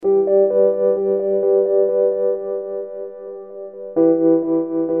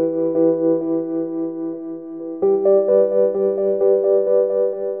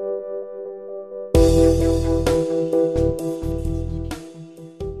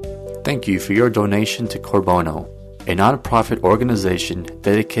Thank you for your donation to Corbono, a non-profit organization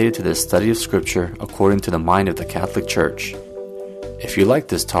dedicated to the study of Scripture according to the mind of the Catholic Church. If you like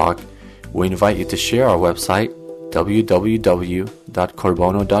this talk, we invite you to share our website,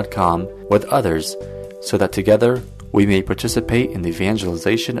 www.corbono.com, with others so that together we may participate in the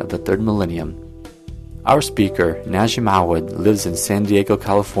evangelization of the third millennium. Our speaker, Najim Awad, lives in San Diego,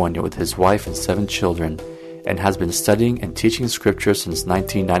 California with his wife and 7 children and has been studying and teaching Scripture since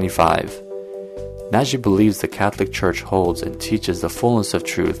 1995. Najim believes the Catholic Church holds and teaches the fullness of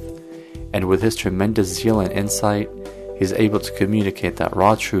truth, and with his tremendous zeal and insight, he is able to communicate that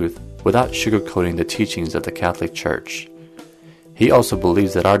raw truth without sugarcoating the teachings of the Catholic Church. He also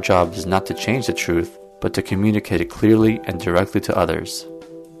believes that our job is not to change the truth, but to communicate it clearly and directly to others.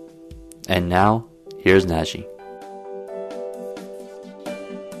 And now, here's Najim.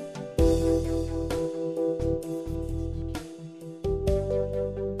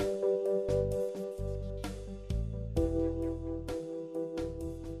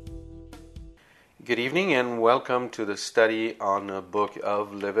 Good evening and welcome to the study on the Book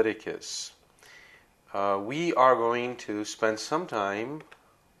of Leviticus. We are going to spend some time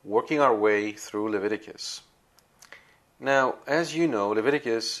working our way through Leviticus. Now, as you know,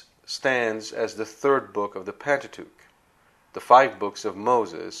 Leviticus stands as the third book of the Pentateuch, the 5 books of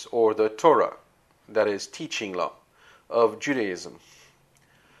Moses, or the Torah, that is, teaching law of Judaism.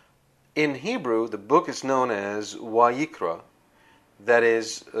 In Hebrew, the book is known as Vayikra. That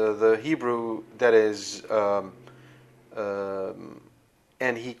is the Hebrew, that is, and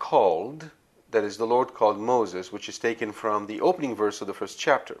he called, that is, the Lord called Moses, which is taken from the opening verse of the first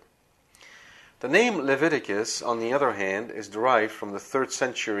chapter. The name Leviticus, on the other hand, is derived from the 3rd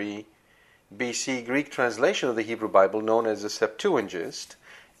century BC Greek translation of the Hebrew Bible known as the Septuagint,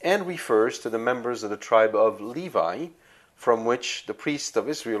 and refers to the members of the tribe of Levi, from which the priests of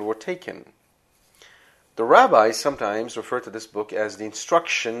Israel were taken. The rabbis sometimes refer to this book as the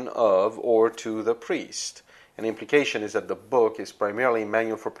instruction of or to the priest. An implication is that the book is primarily a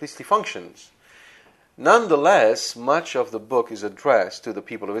manual for priestly functions. Nonetheless, much of the book is addressed to the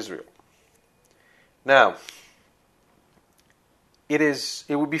people of Israel. Now, it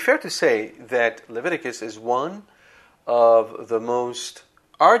would be fair to say that Leviticus is one of the most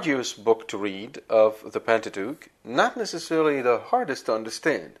arduous book to read of the Pentateuch, not necessarily the hardest to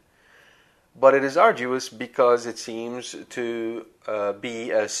understand. But it is arduous because it seems to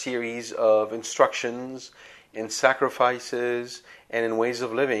be a series of instructions in sacrifices and in ways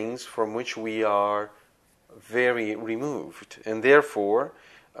of living from which we are very removed. And therefore,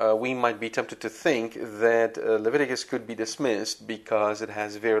 we might be tempted to think that Leviticus could be dismissed because it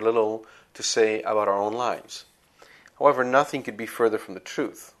has very little to say about our own lives. However, nothing could be further from the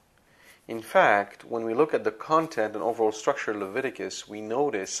truth. In fact, when we look at the content and overall structure of Leviticus, we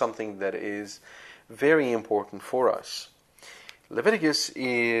notice something that is very important for us. Leviticus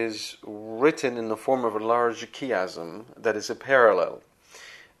is written in the form of a large chiasm that is a parallel.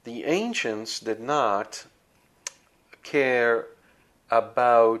 The ancients did not care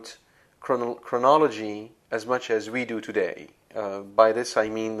about chronology as much as we do today. By this I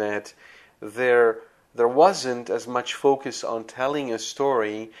mean that there wasn't as much focus on telling a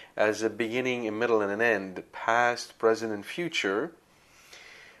story as a beginning, a middle, and an end, past, present, and future,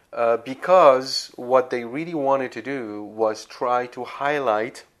 because what they really wanted to do was try to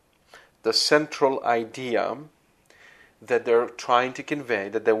highlight the central idea that they're trying to convey,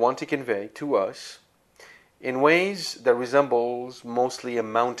 that they want to convey to us, in ways that resembles mostly a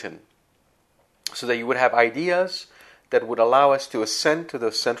mountain, so that you would have ideas that would allow us to ascend to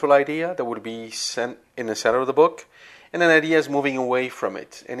the central idea that would be in the center of the book, and then ideas moving away from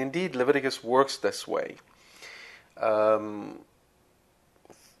it. And indeed, Leviticus works this way.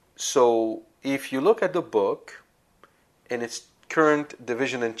 So if you look at the book in its current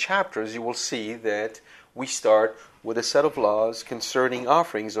division in chapters, you will see that we start with a set of laws concerning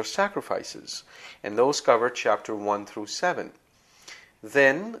offerings or sacrifices, and those cover chapter 1 through 7.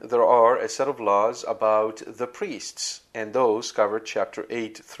 Then there are a set of laws about the priests, and those cover chapter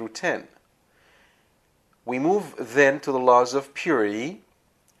 8 through 10. We move then to the laws of purity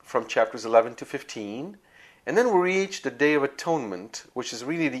from chapters 11 to 15, and then we reach the Day of Atonement, which is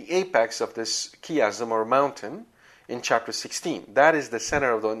really the apex of this chiasm or mountain, in chapter 16. That is the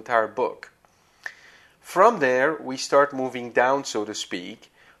center of the entire book. From there, we start moving down, so to speak,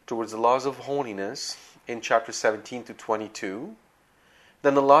 towards the laws of holiness in chapter 17 to 22.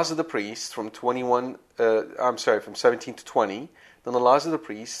 Then the laws of the priests from 17 to 20. Then the laws of the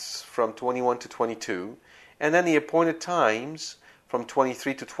priests from 21 to 22. And then the appointed times from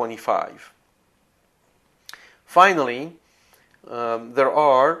 23 to 25. Finally, there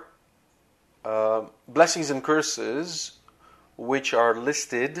are blessings and curses which are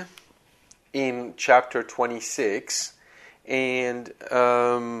listed in chapter 26 and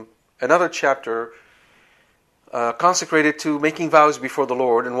another chapter consecrated to making vows before the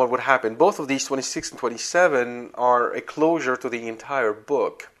Lord and what would happen. Both of these, 26 and 27, are a closure to the entire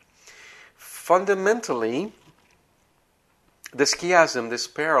book. Fundamentally, this chiasm, this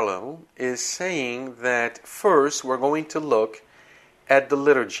parallel, is saying that first we're going to look at the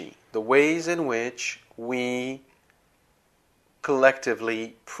liturgy, the ways in which we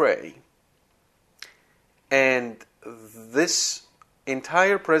collectively pray. And this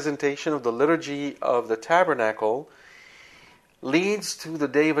entire presentation of the liturgy of the tabernacle leads to the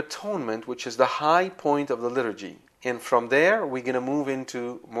Day of Atonement, which is the high point of the liturgy. And from there, we're going to move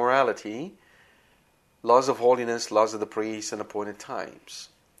into morality, laws of holiness, laws of the priests, and appointed times.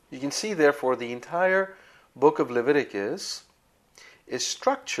 You can see, therefore, the entire book of Leviticus is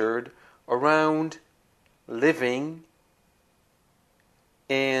structured around living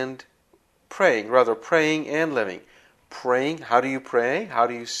and praying, rather praying and living. Praying, how do you pray? How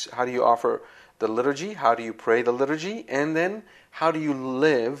do you offer the liturgy? How do you pray the liturgy? And then how do you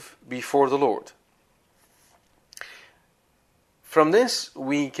live before the Lord? From this,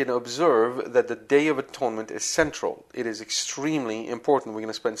 we can observe that the Day of Atonement is central. It is extremely important. We're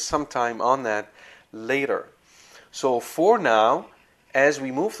going to spend some time on that later. So for now, as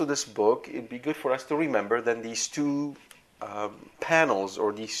we move through this book, it'd be good for us to remember then these two panels,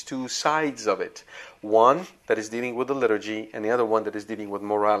 or these two sides of it. One that is dealing with the liturgy, and the other one that is dealing with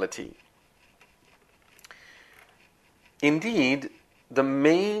morality. Indeed, the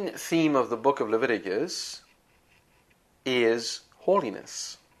main theme of the book of Leviticus is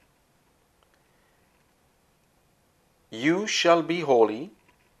holiness. You shall be holy,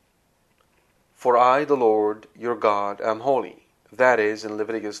 for I, the Lord, your God, am holy. That is in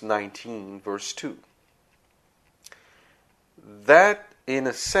Leviticus 19, verse 2. That, in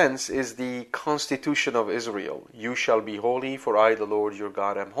a sense, is the constitution of Israel. You shall be holy, for I, the Lord your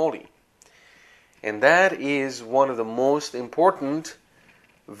God, am holy. And that is one of the most important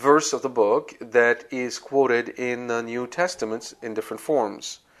verse of the book that is quoted in the New Testament in different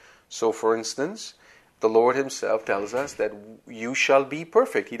forms. So, for instance, the Lord himself tells us that you shall be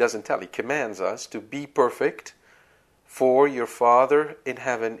perfect. He doesn't tell, he commands us to be perfect, for your Father in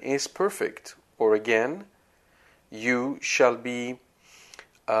heaven is perfect. Or again, you shall be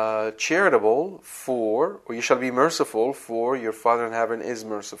charitable or you shall be merciful, for your Father in heaven is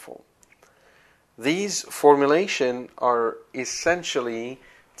merciful. These formulations are essentially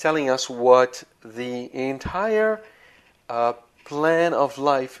telling us what the entire plan of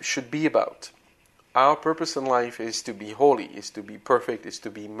life should be about. Our purpose in life is to be holy, is to be perfect, is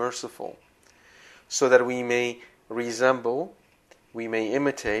to be merciful, so that we may resemble, we may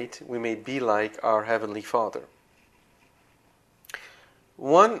imitate, we may be like our Heavenly Father.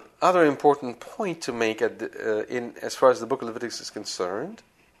 One other important point to make as far as the book of Leviticus is concerned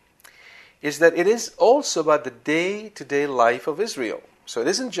is that it is also about the day-to-day life of Israel. So it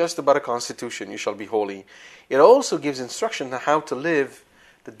isn't just about a constitution, you shall be holy. It also gives instruction on how to live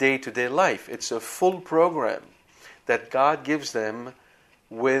the day-to-day life. It's a full program that God gives them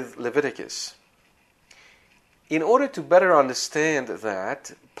with Leviticus. In order to better understand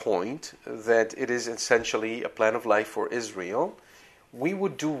that point, that it is essentially a plan of life for Israel, we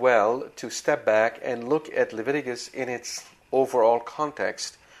would do well to step back and look at Leviticus in its overall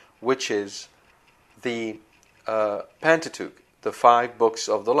context, which is the Pentateuch, the 5 books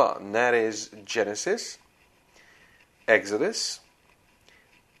of the law. And that is Genesis, Exodus,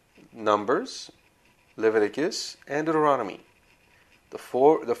 Numbers, Leviticus, and Deuteronomy. The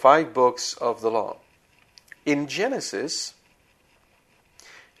 5 books of the law. In Genesis,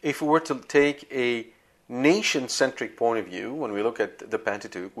 if we were to take a nation-centric point of view, when we look at the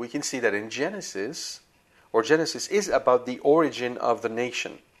Pentateuch, we can see that in Genesis is about the origin of the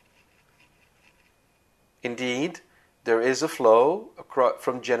nation. Indeed, there is a flow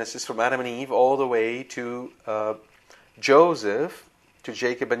from Genesis, from Adam and Eve, all the way to Joseph, to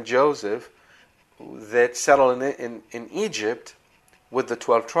Jacob and Joseph, that settled in Egypt with the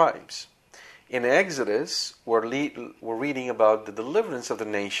 12 tribes. In Exodus, we're reading about the deliverance of the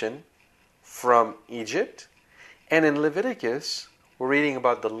nation from Egypt. And in Leviticus, we're reading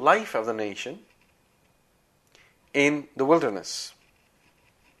about the life of the nation in the wilderness.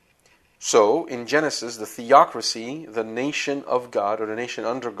 So, in Genesis, the theocracy, the nation of God, or the nation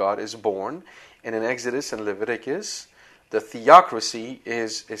under God, is born. And in Exodus and Leviticus, the theocracy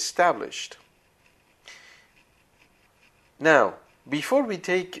is established. Now, before we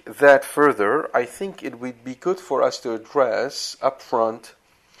take that further, I think it would be good for us to address up front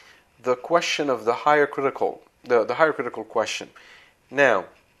the question of the higher critical, the higher critical question. Now,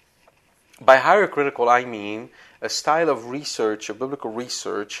 by higher critical, I mean a style of research, of biblical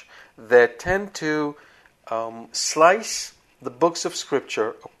research, that tend to slice the books of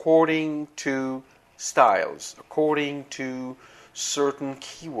Scripture according to styles, according to certain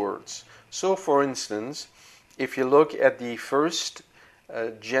keywords. So, for instance, if you look at the first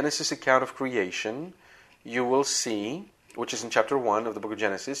Genesis account of creation, you will see, which is in chapter 1 of the book of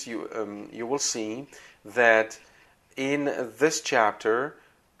Genesis, you will see that in this chapter,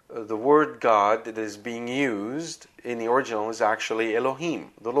 the word God that is being used in the original is actually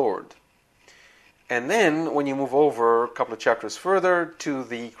Elohim, the Lord. And then, when you move over a couple of chapters further to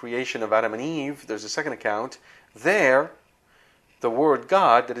the creation of Adam and Eve, there's a second account. There, the word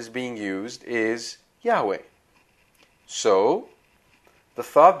God that is being used is Yahweh. So, the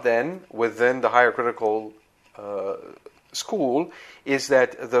thought then, within the higher critical school, is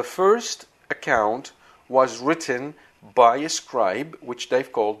that the first account was written by a scribe, which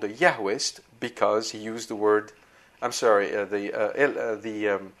they've called the Yahwist, because he used the word, let me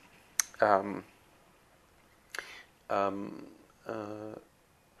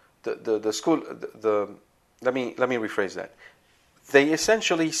rephrase that. They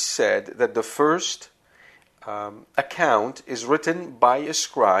essentially said that the first account is written by a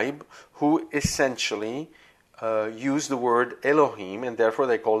scribe who essentially used the word Elohim, and therefore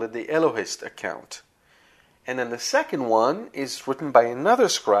they called it the Elohist account. And then the second one is written by another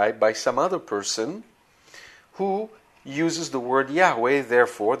scribe, by some other person, who uses the word Yahweh,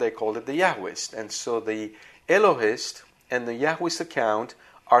 therefore they called it the Yahwist. And so the Elohist and the Yahwist account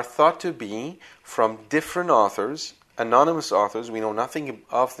are thought to be from different authors, anonymous authors, we know nothing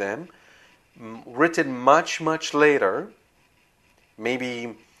of them, written much, much later,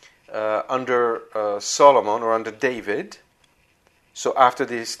 maybe under Solomon or under David, so after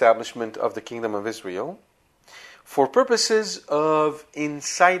the establishment of the kingdom of Israel, for purposes of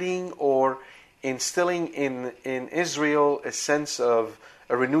inciting or instilling in Israel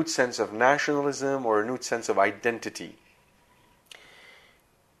a renewed sense of nationalism or a renewed sense of identity.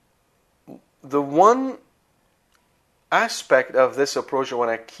 The one aspect of this approach I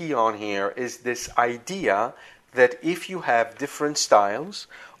want to key on here is this idea that if you have different styles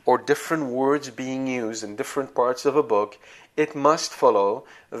or different words being used in different parts of a book, it must follow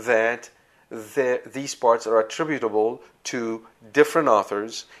that these parts are attributable to different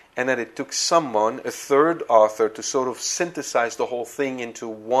authors, and that it took someone, a third author, to sort of synthesize the whole thing into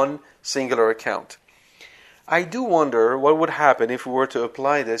one singular account. I do wonder what would happen if we were to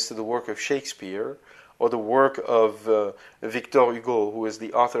apply this to the work of Shakespeare or the work of Victor Hugo, who is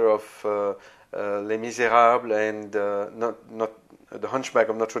the author of Les Miserables and not The Hunchback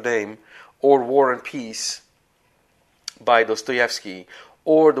of Notre Dame, or War and Peace by Dostoevsky,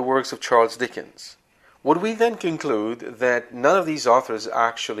 or the works of Charles Dickens. Would we then conclude that none of these authors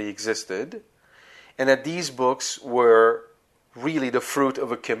actually existed, and that these books were really the fruit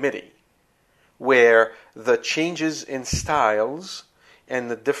of a committee, where the changes in styles and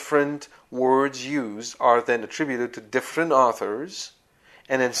the different words used are then attributed to different authors,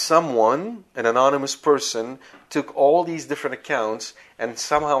 and then someone, an anonymous person, took all these different accounts and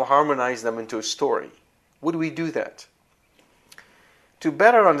somehow harmonized them into a story? Would we do that? To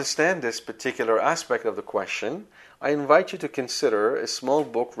better understand this particular aspect of the question, I invite you to consider a small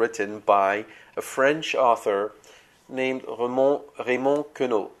book written by a French author named Raymond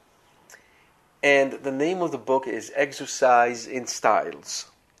Queneau. And the name of the book is Exercise in Styles.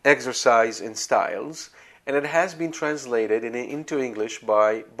 Exercise in Styles. And it has been translated into English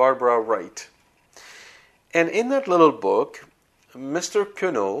by Barbara Wright. And in that little book, Mr.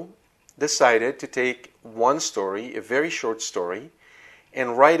 Queneau decided to take one story, a very short story,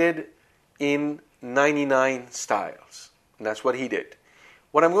 and write it in 99 styles. And that's what he did.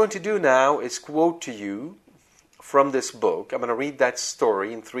 What I'm going to do now is quote to you from this book. I'm going to read that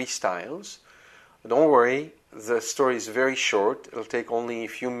story in 3 styles. Don't worry, the story is very short. It'll take only a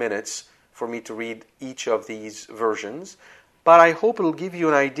few minutes for me to read each of these versions. But I hope it'll give you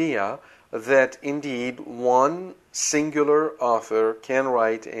an idea that indeed one singular author can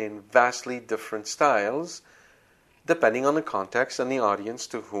write in vastly different styles, depending on the context and the audience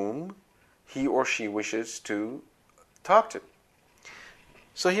to whom he or she wishes to talk to.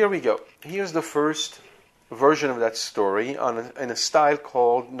 So here we go. Here's the first version of that story in a style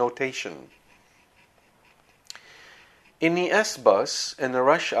called notation. In the S-bus, in the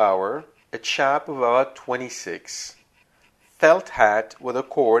rush hour, a chap of about 26, felt hat with a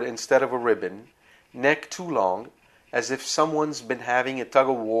cord instead of a ribbon, neck too long, as if someone's been having a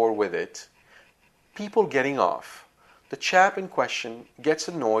tug-of-war with it, people getting off, the chap in question gets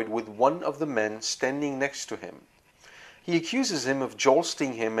annoyed with one of the men standing next to him. He accuses him of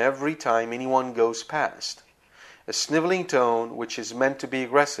jolting him every time anyone goes past, a sniveling tone which is meant to be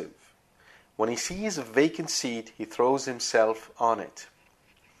aggressive. When he sees a vacant seat, he throws himself on it.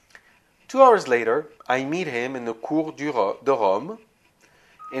 2 hours later, I meet him in the Cour de Rome,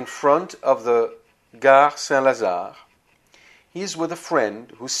 in front of the Gare Saint-Lazare. He is with a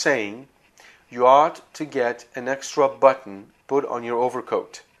friend who's saying, "You ought to get an extra button put on your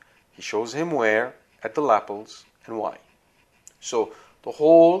overcoat." He shows him where, at the lapels, and why. So the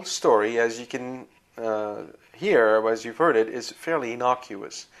whole story, as you can hear, as you've heard it, is fairly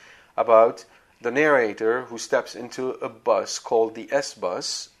innocuous, about the narrator who steps into a bus called the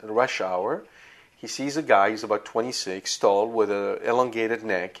S-bus at rush hour. He sees a guy who's about 26, tall, with an elongated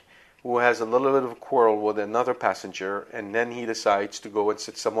neck, who has a little bit of a quarrel with another passenger, and then he decides to go and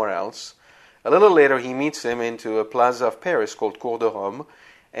sit somewhere else. A little later, he meets him into a plaza of Paris called Cour de Rome,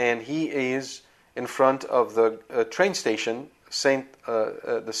 and he is in front of the train station,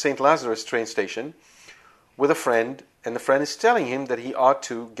 the St. Lazarus train station, with a friend, and the friend is telling him that he ought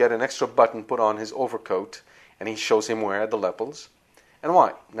to get an extra button put on his overcoat, and he shows him where, at the lapels, and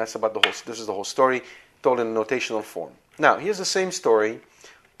why. And that's about this is the whole story, told in a notational form. Now, here's the same story,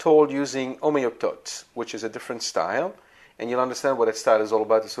 told using homéotote, which is a different style, and you'll understand what that style is all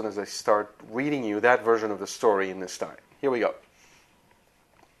about as soon as I start reading you that version of the story in this style. Here we go.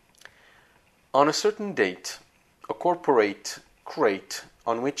 On a certain date, a corporate crate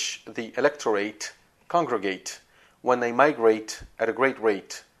on which the electorate congregate when they migrate at a great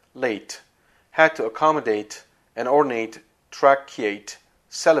rate, late, had to accommodate an ornate tractate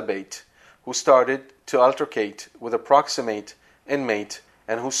celibate who started to altercate with a proximate inmate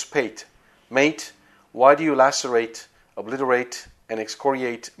and who spake, "Mate, why do you lacerate, obliterate, and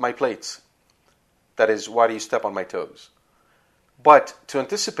excoriate my plates?" That is, why do you step on my toes? But to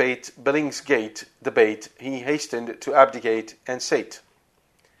anticipate Billingsgate debate, he hastened to abdicate and sate.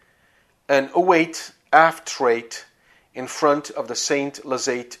 And await aftrate in front of the Saint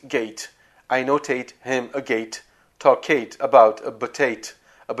Lazate gate, I notate him agate, talkate about a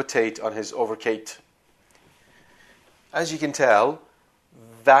batate on his overcate. As you can tell,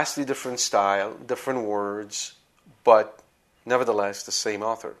 vastly different style, different words, but nevertheless the same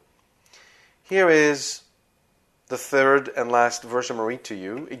author. Here is the third and last verse I'm going to read to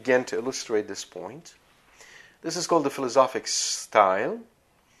you, again to illustrate this point. This is called the philosophic style,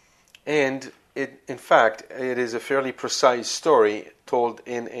 and in fact, it is a fairly precise story told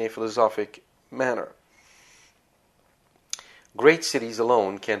in a philosophic manner. Great cities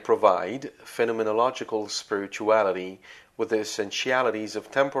alone can provide phenomenological spirituality with the essentialities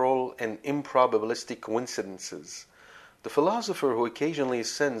of temporal and improbabilistic coincidences. The philosopher who occasionally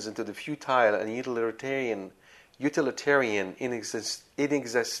ascends into the futile and utilitarian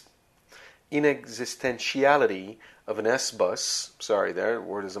inexistentiality of an S-bus, sorry there,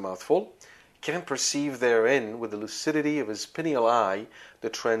 word is a mouthful, can perceive therein with the lucidity of his pineal eye the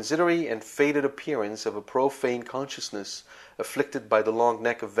transitory and faded appearance of a profane consciousness afflicted by the long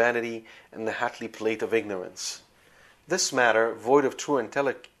neck of vanity and the hatly plate of ignorance. This matter, void of true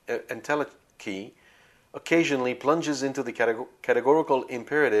entelechy, occasionally plunges into the categorical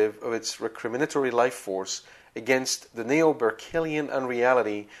imperative of its recriminatory life force against the neo-Berkelian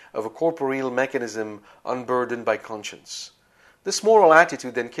unreality of a corporeal mechanism unburdened by conscience. This moral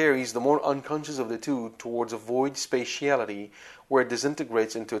attitude then carries the more unconscious of the two towards a void spatiality where it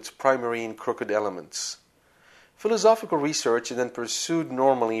disintegrates into its primary and crooked elements. Philosophical research is then pursued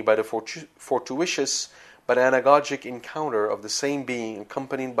normally by the fortuitous but anagogic encounter of the same being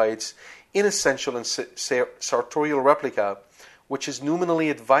accompanied by its inessential and sartorial replica, which is nominally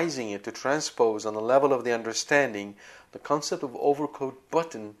advising it to transpose on the level of the understanding the concept of overcoat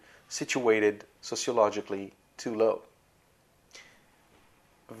button situated sociologically too low.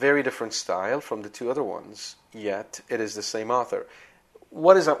 Very different style from the two other ones, yet it is the same author.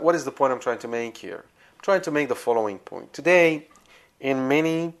 What is the point I'm trying to make here? I'm trying to make the following point. Today, in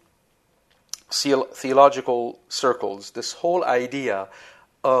many theological circles, this whole idea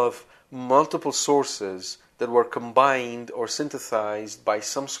of multiple sources that were combined or synthesized by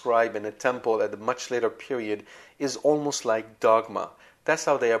some scribe in a temple at a much later period is almost like dogma. That's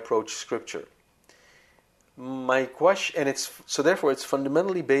how they approach Scripture. My question, and therefore it's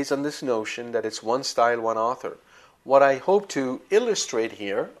fundamentally based on this notion that it's one style, one author. What I hope to illustrate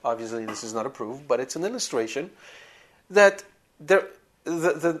here, obviously this is not a proof, but it's an illustration, that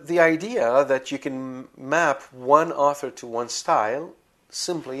the idea that you can map one author to one style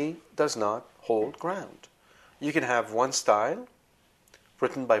simply does not hold ground. You can have one style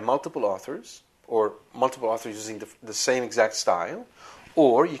written by multiple authors, or multiple authors using the same exact style,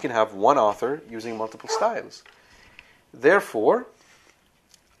 or you can have one author using multiple styles. Therefore,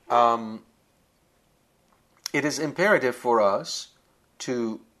 it is imperative for us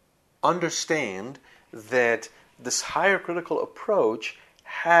to understand that this hierarchical approach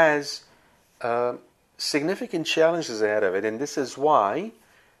has significant challenges ahead of it, and this is why,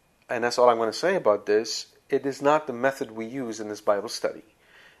 and that's all I'm going to say about this, it is not the method we use in this Bible study.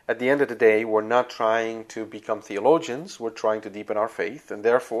 At the end of the day, we're not trying to become theologians, we're trying to deepen our faith, and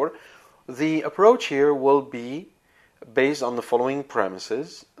therefore the approach here will be based on the following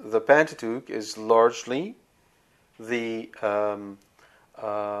premises. The Pentateuch is largely the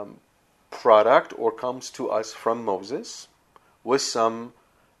product or comes to us from Moses, with some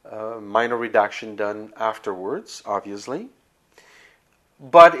minor redaction done afterwards, obviously.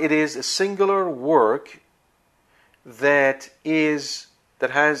 But it is a singular work that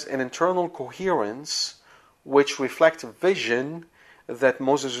has an internal coherence which reflects a vision that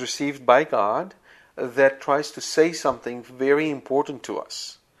Moses received by God that tries to say something very important to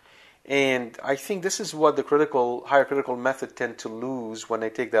us. And I think this is what the hierarchical method tend to lose when they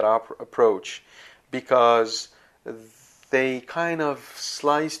take that approach, because they kind of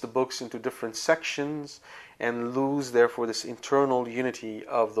slice the books into different sections and lose, therefore, this internal unity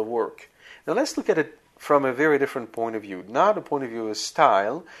of the work. Now let's look at it from a very different point of view. Not a point of view of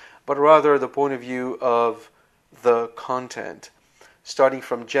style, but rather the point of view of the content, starting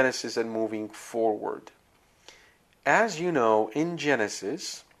from Genesis and moving forward. As you know, in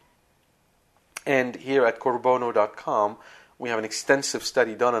Genesis, and here at corbono.com, we have an extensive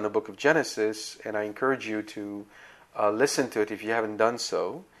study done on the book of Genesis, and I encourage you to listen to it if you haven't done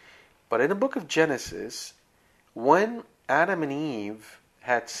so. But in the book of Genesis, when Adam and Eve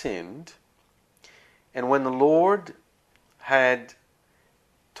had sinned, and when the Lord had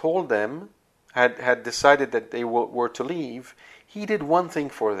told them, had decided that they were to leave, He did one thing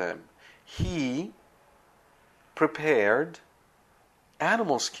for them. He prepared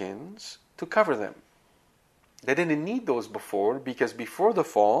animal skins to cover them. They didn't need those before, because before the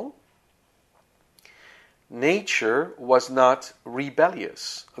fall, nature was not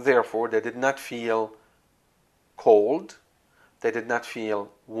rebellious. Therefore, they did not feel cold. They did not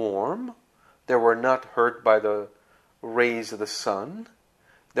feel warm. They were not hurt by the rays of the sun.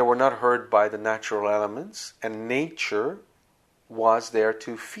 They were not hurt by the natural elements. And nature was there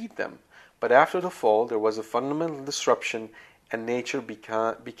to feed them. But after the fall, there was a fundamental disruption, and nature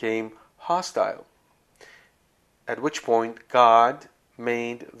became hostile. At which point, God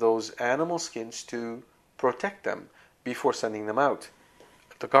made those animal skins to protect them before sending them out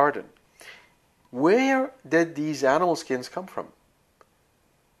of the garden. Where did these animal skins come from?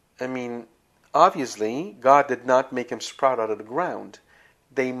 I mean, obviously, God did not make them sprout out of the ground.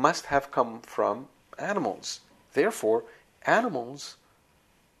 They must have come from animals. Therefore, animals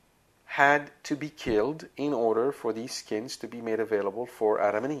had to be killed in order for these skins to be made available for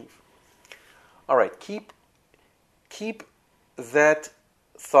Adam and Eve. All right, keep that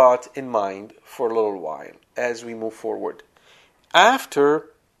thought in mind for a little while as we move forward. After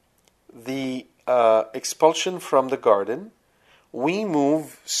the expulsion from the garden, we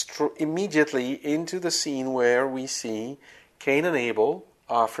move immediately into the scene where we see Cain and Abel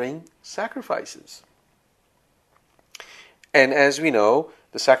offering sacrifices. And as we know,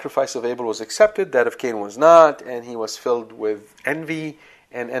 the sacrifice of Abel was accepted, that of Cain was not, and he was filled with envy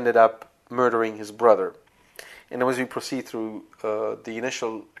and ended up murdering his brother. And as we proceed through the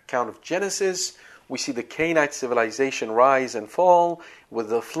initial account of Genesis, we see the Canaanite civilization rise and fall with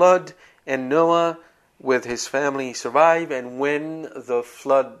the flood, and Noah with his family survive. And when the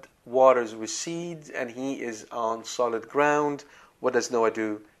flood waters recede and he is on solid ground, what does Noah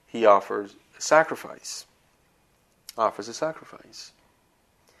do? He offers a sacrifice.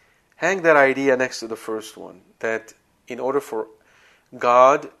 Hang that idea next to the first one, that in order for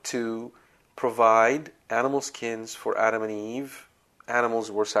God to provide animal skins for Adam and Eve, animals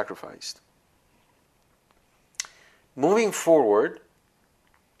were sacrificed. Moving forward,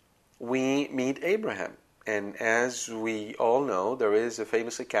 we meet Abraham. And as we all know, there is a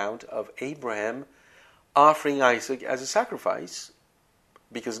famous account of Abraham offering Isaac as a sacrifice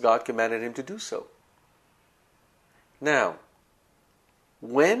because God commanded him to do so. Now,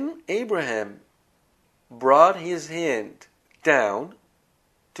 when Abraham brought his hand down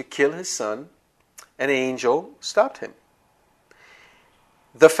to kill his son, an angel stopped him.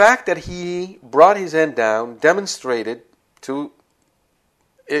 The fact that he brought his hand down demonstrated to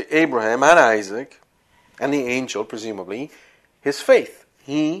Abraham and Isaac, and the angel presumably, his faith.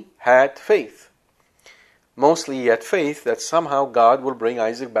 He had faith. mostly yet faith that somehow God will bring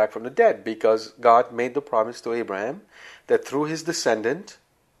Isaac back from the dead, because God made the promise to Abraham that through his descendant,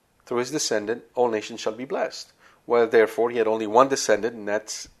 all nations shall be blessed. Well, therefore, he had only one descendant, and that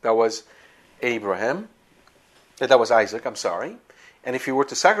was Isaac, And if he were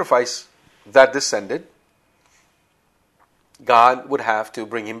to sacrifice that descendant, God would have to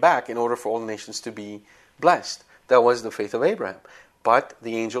bring him back in order for all nations to be blessed. That was the faith of Abraham. But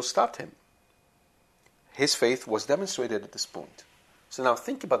the angel stopped him. His faith was demonstrated at this point. So now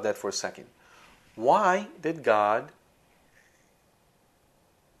think about that for a second. Why did God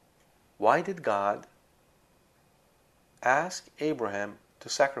ask Abraham to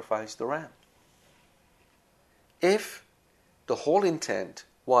sacrifice the ram? If the whole intent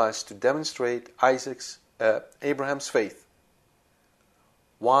was to demonstrate Abraham's faith,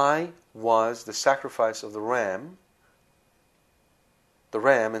 why was the sacrifice of the ram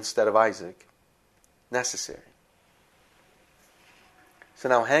instead of Isaac, necessary? So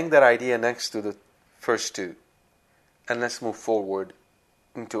now hang that idea next to the first two, and let's move forward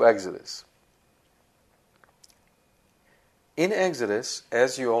into Exodus. In Exodus,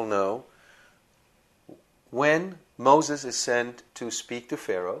 as you all know, when Moses is sent to speak to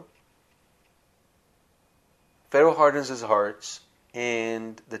Pharaoh, Pharaoh hardens his heart,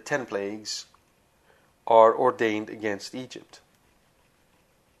 and the 10 plagues are ordained against Egypt.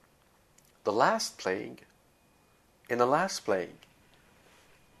 In the last plague,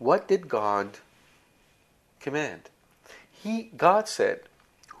 what did God command? God said,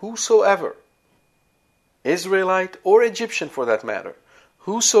 whosoever, Israelite or Egyptian for that matter,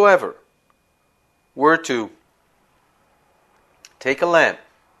 whosoever were to take a lamb,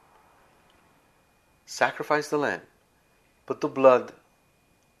 sacrifice the lamb, put the blood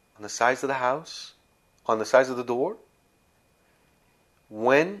on the sides of the house, on the sides of the door,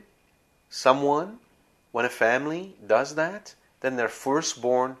 when a family does that, then their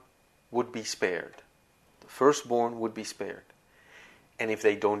firstborn would be spared. The firstborn would be spared. And if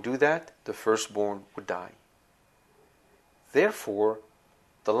they don't do that, the firstborn would die. Therefore,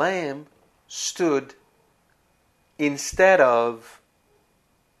 the lamb stood instead of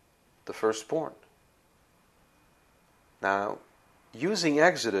the firstborn. Now, using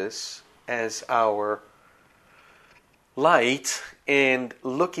Exodus as our light and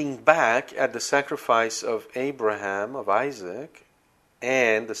looking back at the sacrifice of Abraham, of Isaac,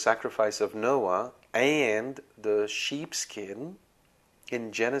 and the sacrifice of Noah, and the sheepskin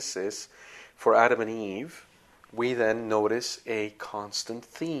in Genesis for Adam and Eve, we then notice a constant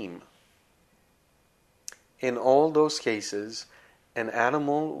theme. In all those cases, an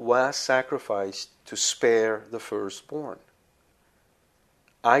animal was sacrificed to spare the firstborn.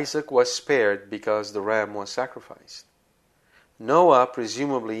 Isaac was spared because the ram was sacrificed. Noah,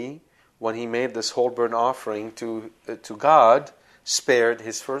 presumably, when he made this whole burnt offering to God, spared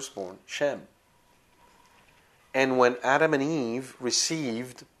his firstborn, Shem. And when Adam and Eve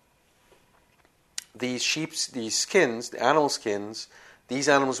received these skins, the animal skins, these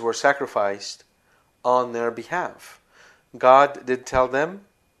animals were sacrificed on their behalf. God did tell them,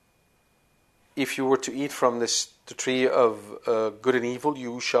 if you were to eat from the tree of good and evil,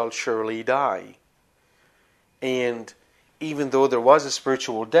 you shall surely die. And even though there was a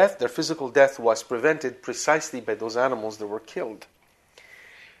spiritual death, their physical death was prevented precisely by those animals that were killed.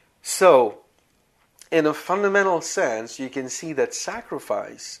 So, in a fundamental sense, you can see that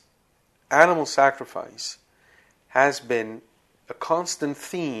animal sacrifice, has been a constant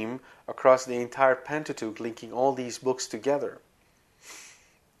theme across the entire Pentateuch, linking all these books together.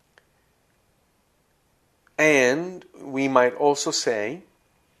 And we might also say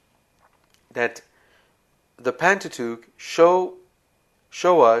that the Pentateuch shows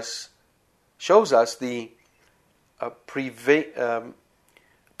us the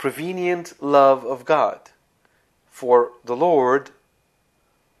prevenient love of God. For the Lord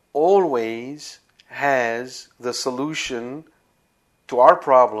always has the solution to our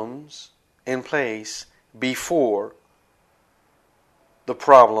problems in place before the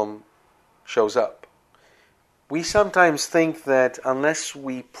problem shows up. We sometimes think that unless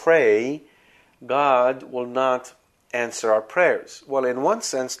we pray, God will not answer our prayers. Well, in one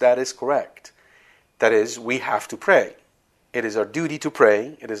sense, that is correct. That is, we have to pray. It is our duty to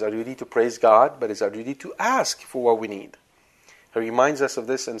pray. It is our duty to praise God, but it is our duty to ask for what we need. He reminds us of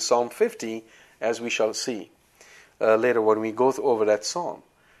this in Psalm 50, as we shall see later when we go over that psalm.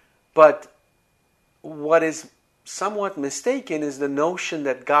 But what is somewhat mistaken is the notion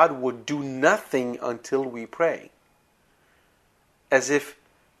that God would do nothing until we pray. As if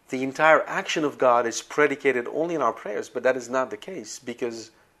the entire action of God is predicated only on our prayers, but that is not the case, because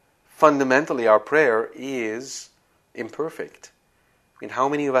fundamentally our prayer is imperfect. I mean, how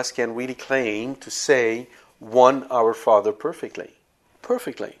many of us can really claim to say one Our Father perfectly?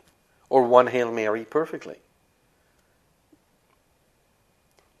 Perfectly. Or one Hail Mary perfectly?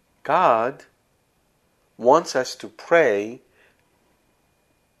 God wants us to pray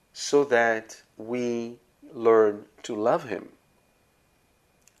so that we learn to love Him.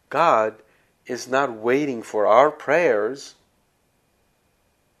 God is not waiting for our prayers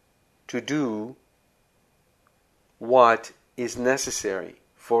to do what is necessary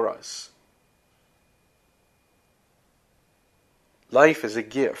for us. Life is a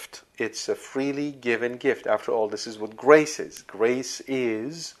gift. It's a freely given gift. After all, this is what grace is. Grace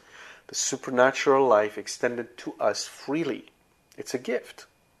is the supernatural life extended to us freely. It's a gift.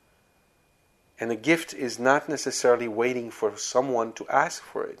 And the gift is not necessarily waiting for someone to ask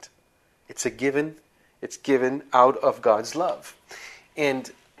for it. It's given out of God's love.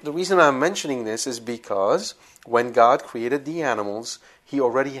 And the reason I'm mentioning this is because when God created the animals, He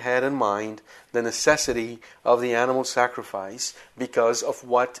already had in mind the necessity of the animal sacrifice because of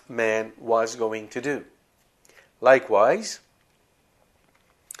what man was going to do. Likewise,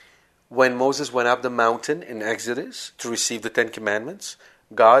 when Moses went up the mountain in Exodus to receive the Ten Commandments,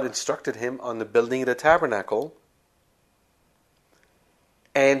 God instructed him on the building of the tabernacle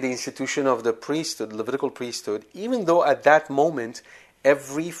and the institution of the priesthood, Levitical priesthood, even though at that moment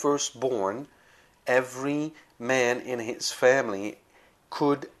every firstborn, every man in his family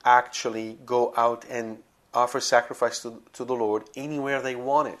could actually go out and offer sacrifice to the Lord anywhere they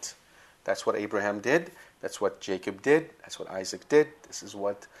wanted. That's what Abraham did. That's what Jacob did. That's what Isaac did. This is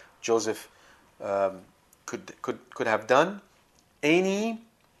what Joseph could have done. Any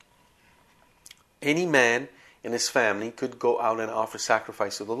man in his family could go out and offer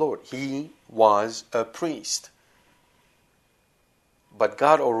sacrifice to the Lord. He was a priest. But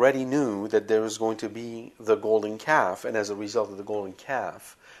God already knew that there was going to be the golden calf, and as a result of the golden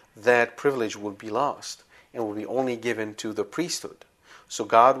calf, that privilege would be lost and would be only given to the priesthood. So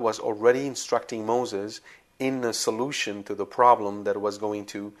God was already instructing Moses in the solution to the problem that was going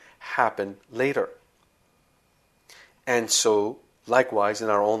to happen later. And so, likewise, in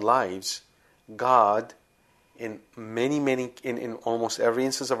our own lives, God, in almost every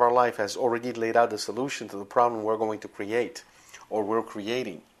instance of our life, has already laid out the solution to the problem we're going to create, or we're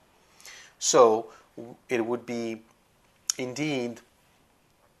creating. So, it would be indeed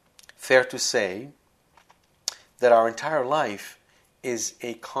fair to say that our entire life is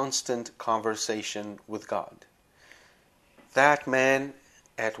a constant conversation with God. That man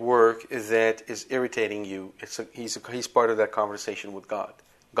at work that is irritating you, he's part of that conversation with God.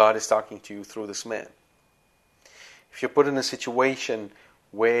 God is talking to you through this man. If you're put in a situation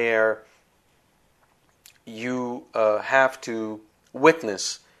where you have to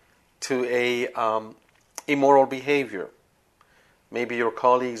witness to a immoral behavior, maybe your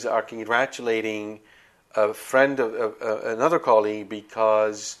colleagues are congratulating a friend of another colleague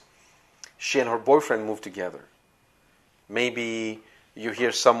because she and her boyfriend moved together. Maybe you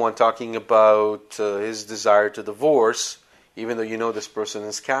hear someone talking about his desire to divorce, even though you know this person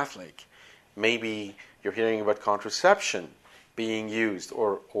is Catholic. Maybe you're hearing about contraception being used,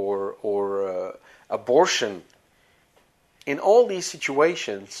 or abortion. In all these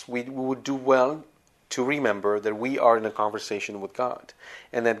situations, we would do well to remember that we are in a conversation with God,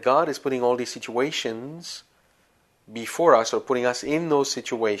 and that God is putting all these situations before us, or putting us in those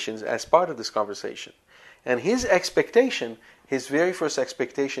situations as part of this conversation. And His expectation, His very first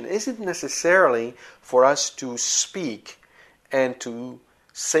expectation, isn't necessarily for us to speak and to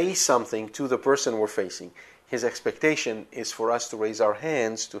say something to the person we're facing. His expectation is for us to raise our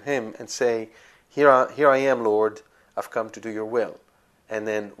hands to Him and say, here I am, Lord, I've come to do your will. And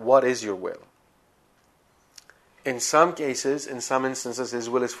then, what is your will? In some cases, in some instances, His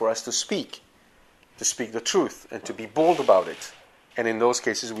will is for us to speak the truth, and to be bold about it. And in those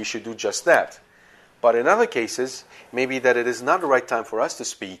cases, we should do just that. But in other cases, maybe that it is not the right time for us to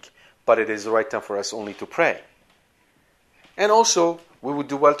speak, but it is the right time for us only to pray. And also, we would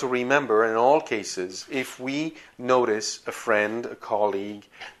do well to remember, in all cases, if we notice a friend, a colleague,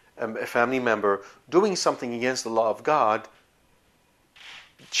 a family member doing something against the law of God,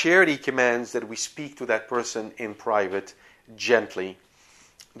 charity commands that we speak to that person in private, gently,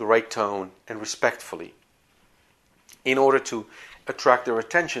 the right tone, and respectfully, in order to attract their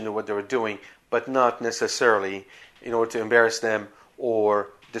attention to what they were doing, but not necessarily in order to embarrass them or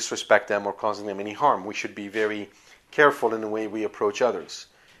disrespect them or causing them any harm. We should be very careful in the way we approach others.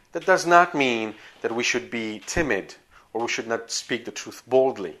 That does not mean that we should be timid or we should not speak the truth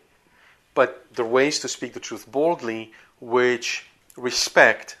boldly. But the ways to speak the truth boldly which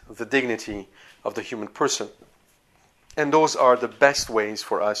respect the dignity of the human person. And those are the best ways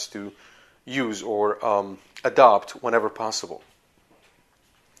for us to use or adopt whenever possible.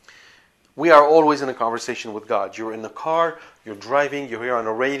 We are always in a conversation with God. You're in the car, you're driving, you hear on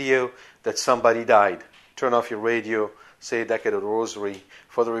the radio that somebody died. Turn off your radio, say a decade of the rosary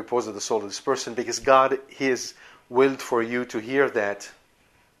for the repose of the soul of this person, because God has willed for you to hear that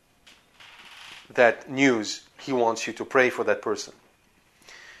news. He wants you to pray for that person.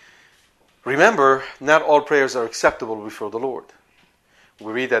 Remember, not all prayers are acceptable before the Lord.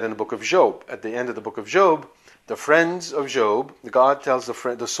 We read that in the book of Job. At the end of the book of Job, the friends of Job, God tells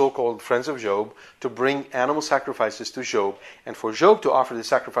the so-called friends of Job to bring animal sacrifices to Job, and for Job to offer the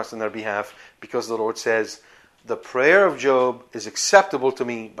sacrifice on their behalf, because the Lord says, the prayer of Job is acceptable to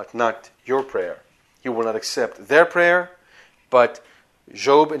me, but not your prayer. He will not accept their prayer, but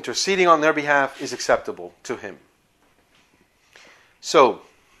Job interceding on their behalf is acceptable to him. So,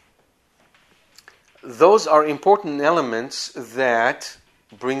 those are important elements that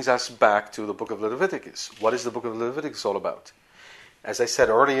brings us back to the Book of Leviticus. What is the Book of Leviticus all about? As I said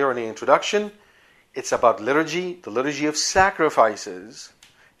earlier in the introduction, it's about liturgy, the liturgy of sacrifices,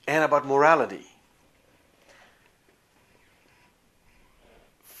 and about morality.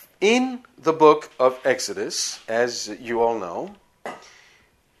 In the book of Exodus, as you all know,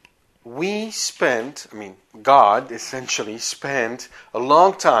 God essentially spent a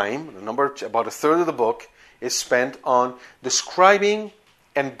long time, about a third of the book is spent on describing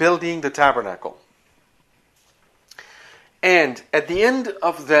and building the tabernacle. And at the end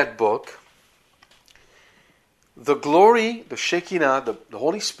of that book, the glory, the Shekinah, the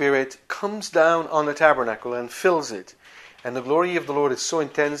Holy Spirit comes down on the tabernacle and fills it. And the glory of the Lord is so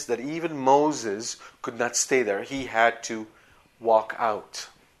intense that even Moses could not stay there. He had to walk out.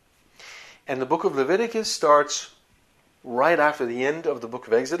 And the book of Leviticus starts right after the end of the book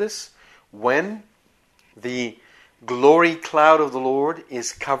of Exodus, when the glory cloud of the Lord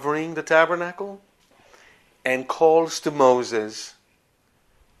is covering the tabernacle, and calls to Moses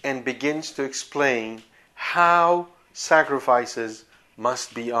and begins to explain how sacrifices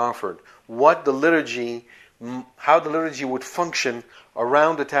must be offered, how the liturgy would function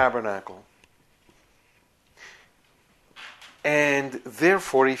around the tabernacle. And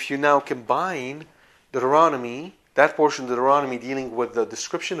therefore, if you now combine Deuteronomy, that portion of Deuteronomy dealing with the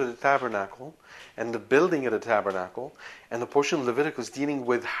description of the tabernacle and the building of the tabernacle, and the portion of Leviticus dealing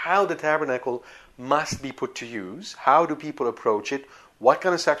with how the tabernacle must be put to use, how do people approach it, what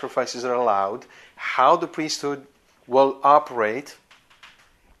kind of sacrifices are allowed, how the priesthood will operate,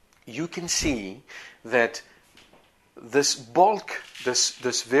 you can see that this bulk,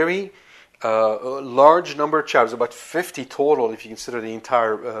 this very large number of chapters, about 50 total if you consider the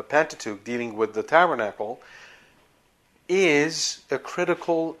entire Pentateuch dealing with the tabernacle, is a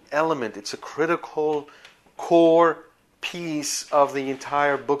critical element. It's a critical core piece of the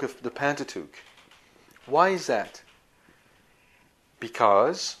entire book of the Pentateuch. Why is that?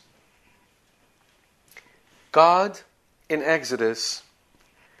 Because God in Exodus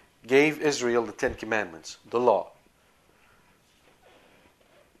gave Israel the 10 Commandments, the law.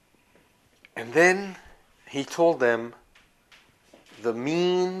 And then He told them the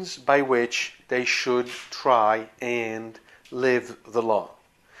means by which they should try and live the law.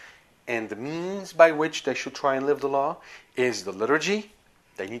 And the means by which they should try and live the law is the liturgy.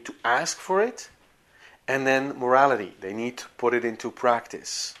 They need to ask for it. And then morality. They need to put it into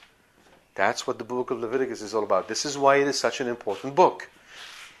practice. That's what the book of Leviticus is all about. This is why it is such an important book.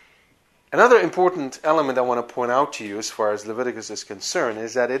 Another important element I want to point out to you as far as Leviticus is concerned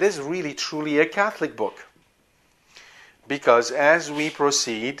is that it is really truly a Catholic book. Because as we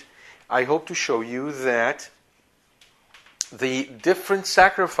proceed, I hope to show you that the different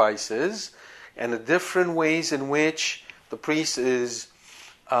sacrifices and the different ways in which the priest is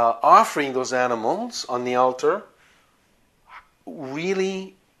offering those animals on the altar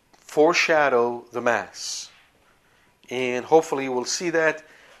really foreshadow the Mass. And hopefully we'll see that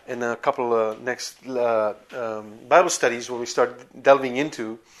in a couple of next Bible studies when we start delving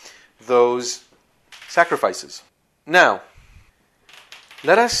into those sacrifices. Now,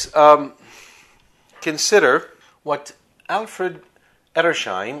 let us consider what Alfred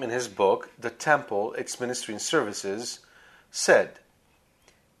Edersheim in his book, The Temple, Its Ministry and Services, said.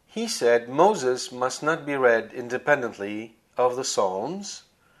 He said, Moses must not be read independently of the Psalms,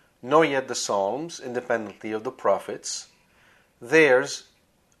 nor yet the Psalms independently of the prophets. Theirs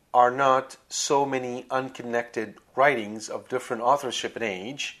are not so many unconnected writings of different authorship and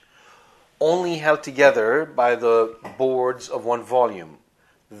age, only held together by the boards of one volume.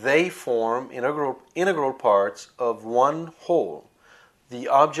 They form integral parts of one whole, the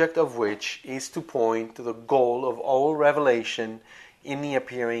object of which is to point to the goal of all revelation in the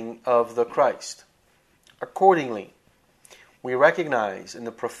appearing of the Christ. Accordingly, we recognize in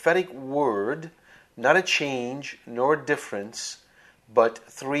the prophetic word not a change nor a difference, but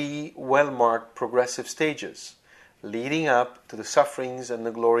three well-marked progressive stages, leading up to the sufferings and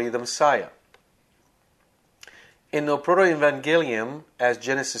the glory of the Messiah. In the Proto-Evangelium, as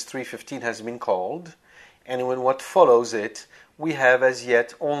Genesis 3:15 has been called, and in what follows it, we have as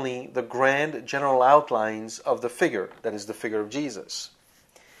yet only the grand general outlines of the figure, that is the figure of Jesus.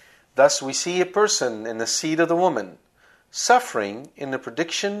 Thus we see a person in the seed of the woman, suffering in the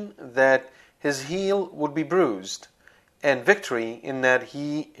prediction that his heel would be bruised, and victory in that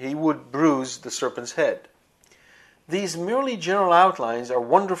he would bruise the serpent's head. These merely general outlines are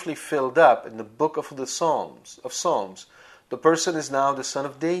wonderfully filled up in the book of the Psalms. The person is now the son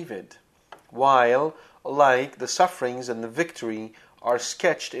of David, while, like the sufferings and the victory, are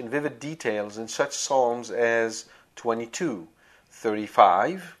sketched in vivid details in such psalms as 22,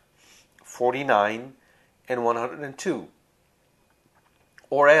 35, 49, and 102.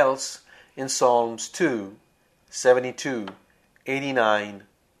 Or else in Psalms 2, 72, 89,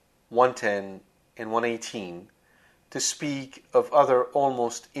 110, and 118, to speak of other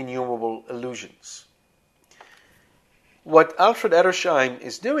almost innumerable allusions. What Alfred Edersheim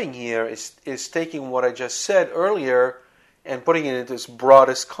is doing here is taking what I just said earlier and putting it into its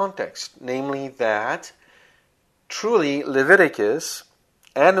broadest context, namely that truly Leviticus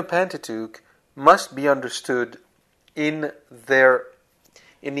and the Pentateuch must be understood in the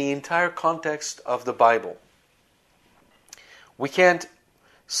entire context of the Bible. We can't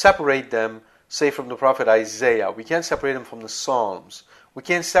separate them, say, from the prophet Isaiah. We can't separate them from the Psalms. We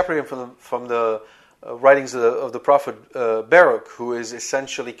can't separate them from the writings of the prophet Baruch, who is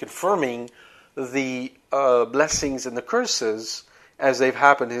essentially confirming the blessings and the curses as they've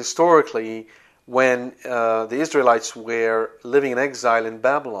happened historically when the Israelites were living in exile in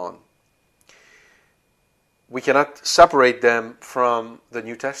Babylon. We cannot separate them from the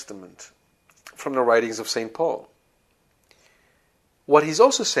New Testament, from the writings of St. Paul. What he's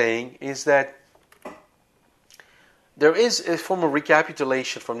also saying is that there is a form of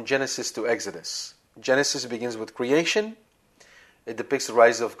recapitulation from Genesis to Exodus. Genesis begins with creation. It depicts the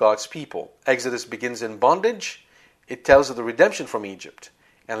rise of God's people. Exodus begins in bondage. It tells of the redemption from Egypt.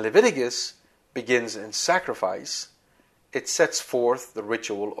 And Leviticus begins in sacrifice. It sets forth the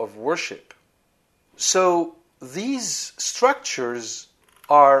ritual of worship. So these structures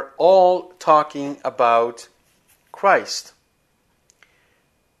are all talking about Christ.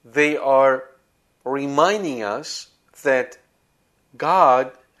 They are reminding us that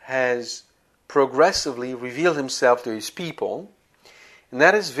God has progressively revealed himself to his people. And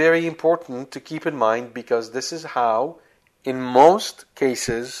that is very important to keep in mind, because this is how, in most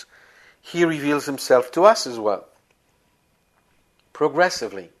cases, he reveals himself to us as well.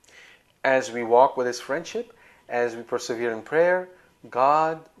 Progressively. As we walk with his friendship, as we persevere in prayer,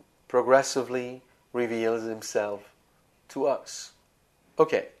 God progressively reveals himself to us.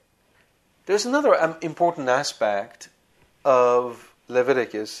 Okay. There's another important aspect of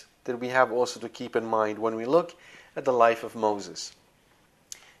Leviticus that we have also to keep in mind when we look at the life of Moses.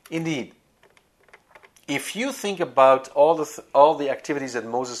 Indeed, if you think about all the activities that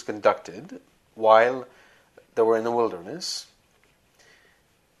Moses conducted while they were in the wilderness,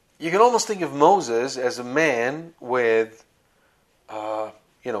 you can almost think of Moses as a man with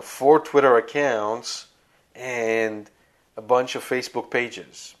 4 Twitter accounts and a bunch of Facebook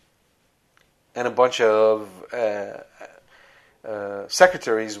pages and a bunch of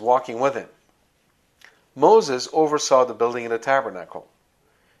secretaries walking with him. Moses oversaw the building of the tabernacle.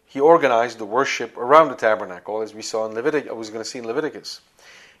 He organized the worship around the tabernacle, as we saw in Leviticus. I was going to see in Leviticus.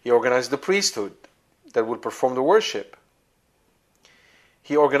 He organized the priesthood that would perform the worship.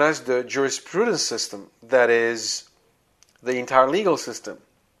 He organized the jurisprudence system, that is, the entire legal system.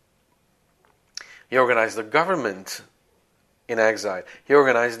 He organized the government in exile. He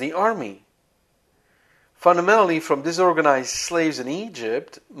organized the army. Fundamentally, from disorganized slaves in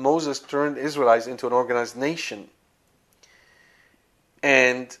Egypt, Moses turned Israelites into an organized nation.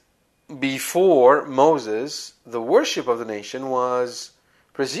 And before Moses, the worship of the nation was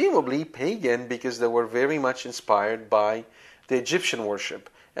presumably pagan, because they were very much inspired by the Egyptian worship,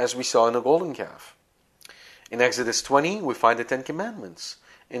 as we saw in the golden calf. In Exodus 20, we find the 10 Commandments.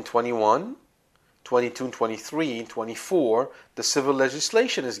 In 21, 22, and 23, and 24, the civil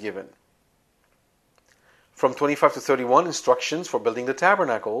legislation is given. From 25 to 31, instructions for building the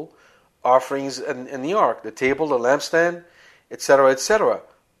tabernacle, offerings in the ark, the table, the lampstand, etc., etc.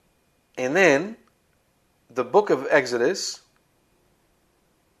 And then, the book of Exodus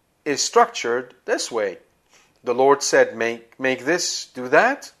is structured this way. The Lord said, make this, do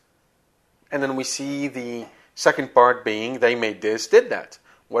that. And then we see the second part being, they made this, did that.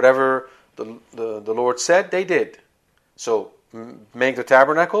 Whatever the Lord said, they did. So, make the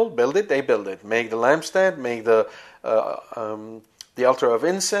tabernacle, build it, they build it. Make the lampstand, make the altar of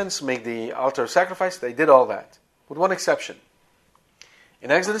incense, make the altar of sacrifice, they did all that. With one exception.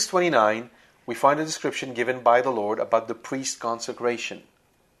 In Exodus 29, we find a description given by the Lord about the priest consecration.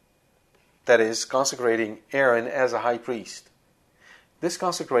 That is, consecrating Aaron as a high priest. This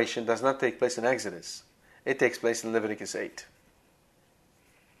consecration does not take place in Exodus. It takes place in Leviticus 8.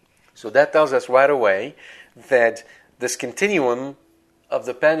 So that tells us right away that this continuum of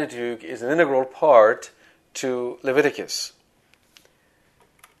the Pentateuch is an integral part to Leviticus.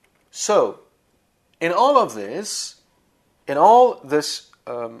 So, in all this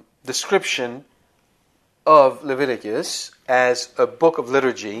description of Leviticus as a book of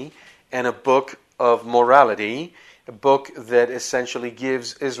liturgy and a book of morality, a book that essentially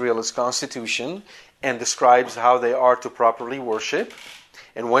gives Israel its constitution and describes how they are to properly worship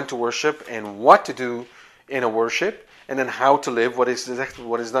and when to worship and what to do in a worship and then how to live, what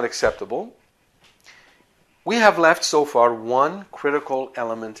is not acceptable. We have left so far one critical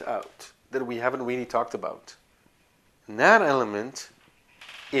element out that we haven't really talked about. And that element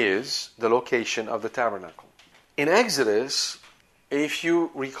is the location of the tabernacle. In Exodus, if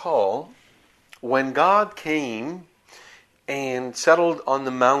you recall, when God came and settled on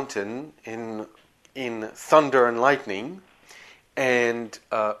the mountain in thunder and lightning and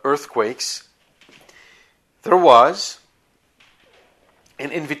earthquakes, there was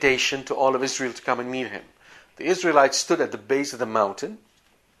an invitation to all of Israel to come and meet him. The Israelites stood at the base of the mountain.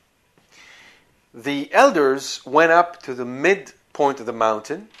 The elders went up to the midpoint of the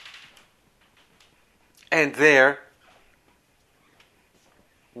mountain, and there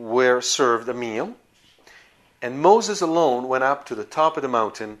were served a meal. And Moses alone went up to the top of the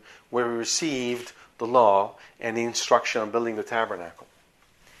mountain where he received the law and the instruction on building the tabernacle.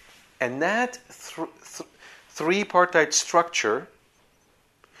 And that three-partite structure,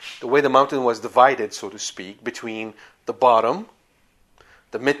 the way the mountain was divided, so to speak, between the bottom,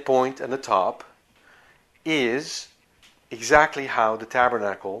 the midpoint, and the top, is exactly how the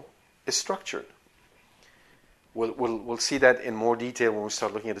tabernacle is structured. We'll see that in more detail when we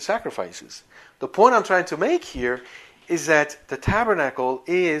start looking at the sacrifices. The point I'm trying to make here is that the tabernacle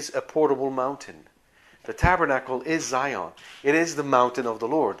is a portable mountain. The tabernacle is Zion. It is the mountain of the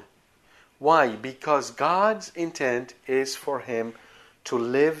Lord. Why? Because God's intent is for him to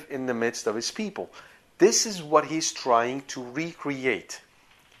live in the midst of his people. This is what he's trying to recreate.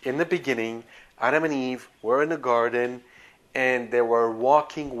 In the beginning, Adam and Eve were in the garden and they were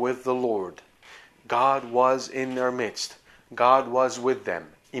walking with the Lord. God was in their midst. God was with them.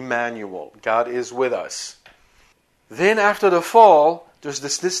 Emanuel, God is with us. Then after the fall, there's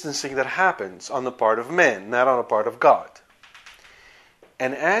this distancing that happens on the part of men, not on the part of God.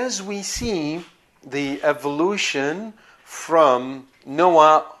 And as we see the evolution from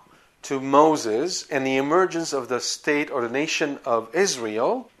Noah to Moses and the emergence of the state or the nation of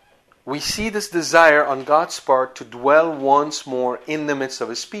Israel, we see this desire on God's part to dwell once more in the midst of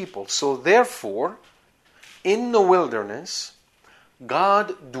his people. So therefore, in the wilderness,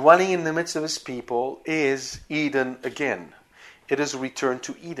 God dwelling in the midst of his people is Eden again. It is a return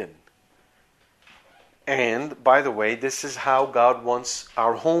to Eden. And, by the way, this is how God wants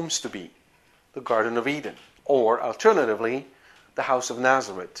our homes to be. The Garden of Eden. Or, alternatively, the house of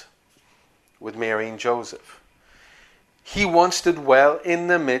Nazareth with Mary and Joseph. He wants to dwell in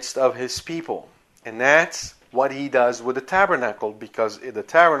the midst of his people. And that's what he does with the tabernacle, because the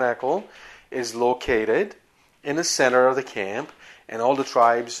tabernacle is located in the center of the camp, and all the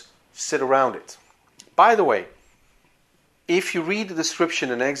tribes sit around it. By the way, if you read the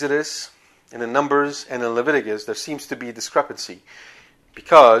description in Exodus, and in Numbers, and in Leviticus, there seems to be a discrepancy.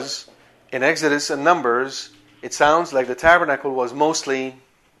 Because in Exodus and Numbers, it sounds like the tabernacle was mostly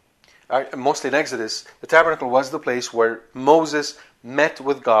in Exodus, the tabernacle was the place where Moses met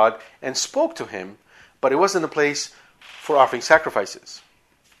with God and spoke to him, but it wasn't a place for offering sacrifices.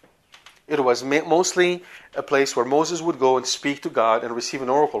 It was mostly a place where Moses would go and speak to God and receive an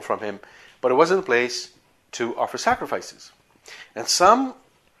oracle from him, but it wasn't a place to offer sacrifices. And some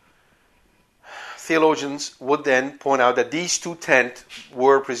theologians would then point out that these two tents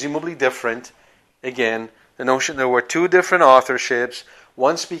were presumably different. Again, the notion there were two different authorships,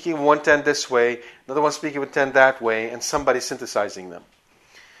 one speaking one tent this way, another one speaking one tent that way, and somebody synthesizing them.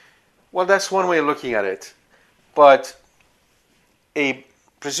 Well, that's one way of looking at it. But a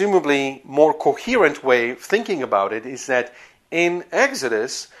presumably more coherent way of thinking about it is that in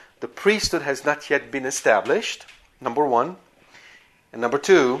Exodus, The priesthood has not yet been established, number one. And number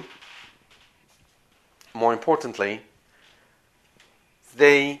two, more importantly,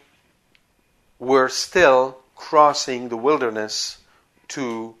 they were still crossing the wilderness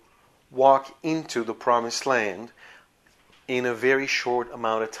to walk into the promised land in a very short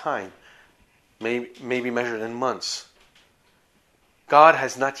amount of time, maybe measured in months. God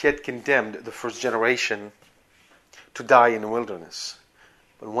has not yet condemned the first generation to die in the wilderness.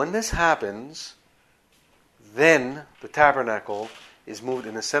 But when this happens, then the tabernacle is moved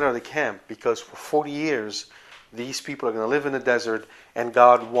in the center of the camp, because for 40 years these people are going to live in the desert, and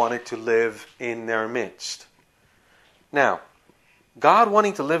God wanted to live in their midst. Now, God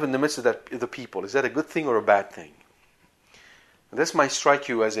wanting to live in the midst of the people, is that a good thing or a bad thing? This might strike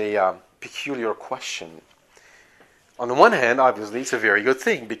you as a peculiar question. On the one hand, obviously, it's a very good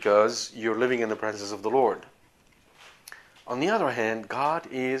thing because you're living in the presence of the Lord. On the other hand, God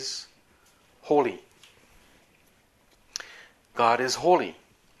is holy. God is holy.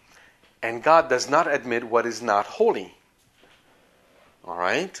 And God does not admit what is not holy. All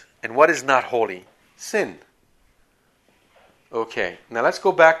right? And what is not holy? Sin. Okay, now let's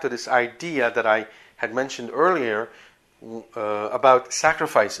go back to this idea that I had mentioned earlier about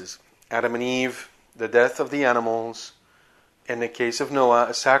sacrifices. Adam and Eve, the death of the animals. In the case of Noah,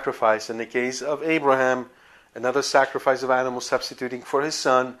 a sacrifice. In the case of Abraham, another sacrifice of animals substituting for his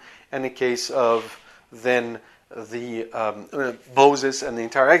son. In the case of then the Moses and the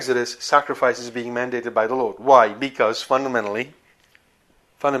entire Exodus, sacrifices being mandated by the Lord. Why? Because fundamentally,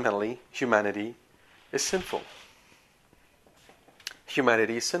 humanity is sinful.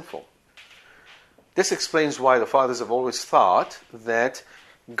 Humanity is sinful. This explains why the fathers have always thought that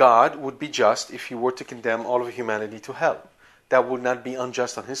God would be just if he were to condemn all of humanity to hell. That would not be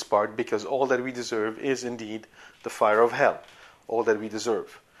unjust on his part, because all that we deserve is indeed the fire of hell. All that we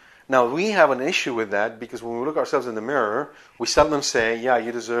deserve. Now, we have an issue with that, because when we look ourselves in the mirror, we seldom say, yeah,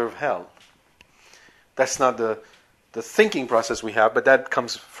 you deserve hell. That's not the thinking process we have, but that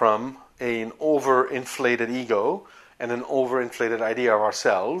comes from an overinflated ego and an overinflated idea of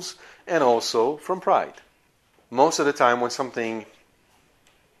ourselves, and also from pride. Most of the time when something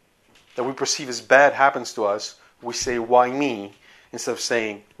that we perceive as bad happens to us, we say, why me, instead of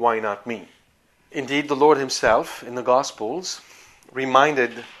saying, why not me? Indeed, the Lord himself in the Gospels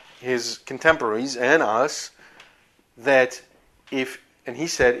reminded his contemporaries and us that he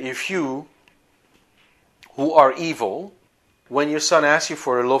said, if you who are evil, when your son asks you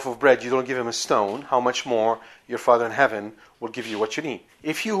for a loaf of bread, you don't give him a stone, how much more your Father in heaven will give you what you need.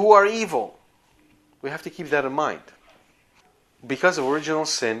 If you who are evil, we have to keep that in mind. Because of original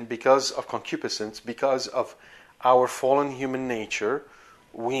sin, because of concupiscence, because of our fallen human nature,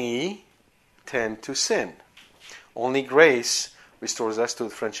 we tend to sin. Only grace restores us to the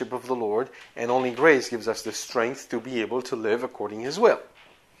friendship of the Lord, and only grace gives us the strength to be able to live according to his will.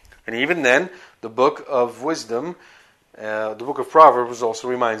 And even then, the book of wisdom, the book of Proverbs also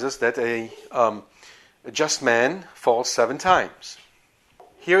reminds us that a just man falls 7 times.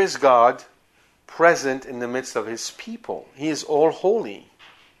 Here is God present in the midst of his people. He is all holy.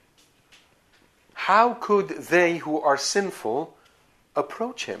 How could they who are sinful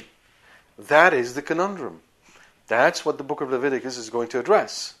approach him? That is the conundrum. That's what the book of Leviticus is going to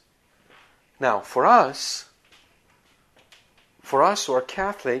address. Now, for us who are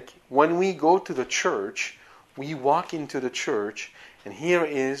Catholic, when we go to the church, we walk into the church, and here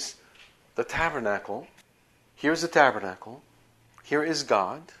is the tabernacle. Here's the tabernacle. Here is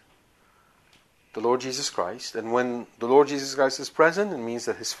God, the Lord Jesus Christ. And when the Lord Jesus Christ is present, it means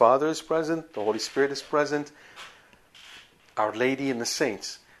that his Father is present, the Holy Spirit is present, Our Lady and the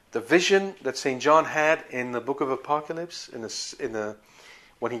saints. The vision that St. John had in the book of Apocalypse,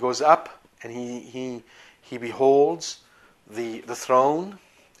 when he goes up and he beholds the throne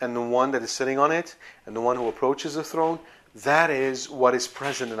and the one that is sitting on it and the one who approaches the throne, that is what is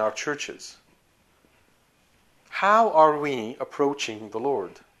present in our churches. How are we approaching the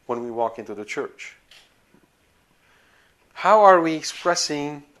Lord when we walk into the church? How are we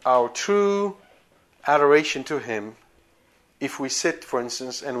expressing our true adoration to him if we sit, for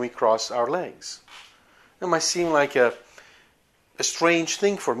instance, and we cross our legs? It might seem like a strange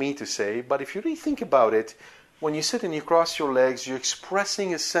thing for me to say, but if you really think about it, when you sit and you cross your legs, you're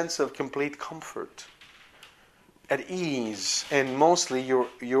expressing a sense of complete comfort, at ease, and mostly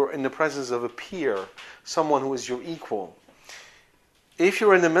you're in the presence of a peer, someone who is your equal. If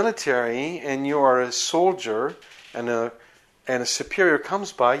you're in the military and you are a soldier and a superior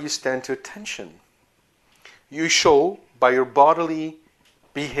comes by, you stand to attention. You show by your bodily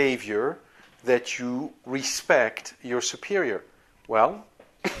behavior that you respect your superior. Well,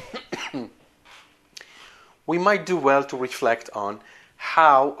 we might do well to reflect on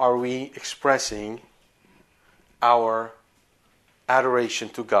how are we expressing our adoration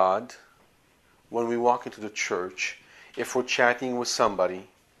to God when we walk into the church, if we're chatting with somebody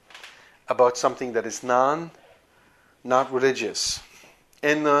about something that is not religious,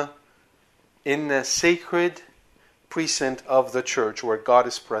 in the sacred precinct of the church where God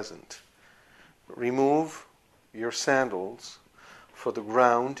is present. Remove your sandals, for the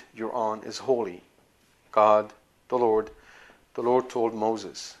ground you're on is holy. God, the Lord told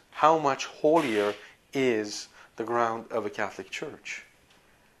Moses. How much holier is the ground of a Catholic church?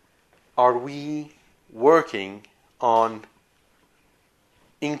 Are we working on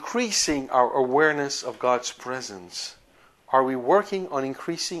increasing our awareness of God's presence? Are we working on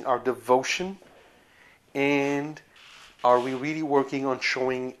increasing our devotion? And are we really working on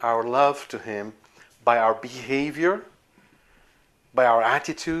showing our love to Him by our behavior, by our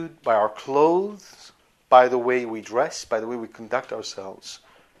attitude, by our clothes, by the way we dress, by the way we conduct ourselves?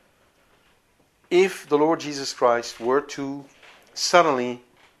 If the Lord Jesus Christ were to suddenly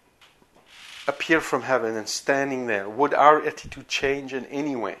appear from heaven and standing there, would our attitude change in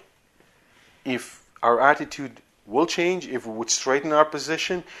any way? If our attitude will change, if we would straighten our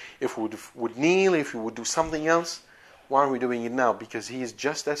position, if we would kneel, if we would do something else, why are we doing it now? Because He is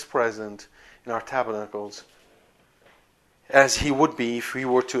just as present in our tabernacles as He would be if He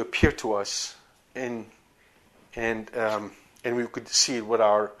were to appear to us and we could see it with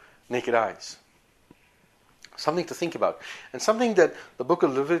our naked eyes. Something to think about. And something that the book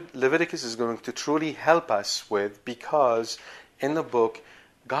of Leviticus is going to truly help us with, because in the book,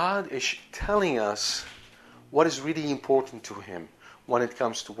 God is telling us what is really important to Him when it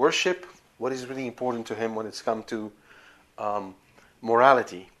comes to worship, what is really important to Him when it's come to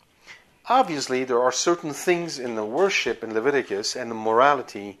morality. Obviously, there are certain things in the worship in Leviticus and the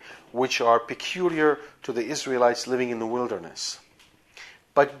morality which are peculiar to the Israelites living in the wilderness.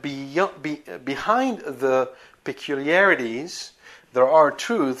 But behind the peculiarities, there are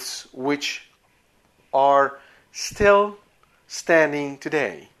truths which are still standing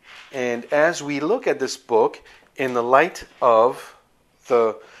today. And as we look at this book in the light of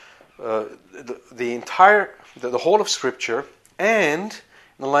the whole of Scripture, and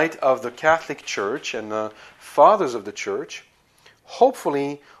in the light of the Catholic Church and the fathers of the Church,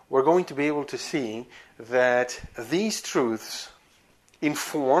 hopefully we're going to be able to see that these truths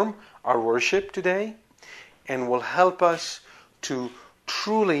inform our worship today and will help us to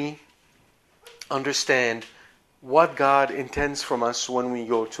truly understand what God intends from us when we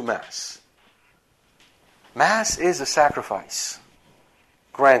go to Mass. Mass is a sacrifice.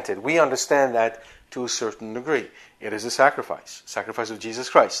 Granted, we understand that to a certain degree. It is a sacrifice of Jesus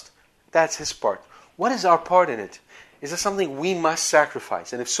Christ. That's His part. What is our part in it? Is it something we must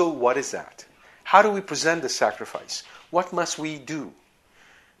sacrifice? And if so, what is that? How do we present the sacrifice? What must we do?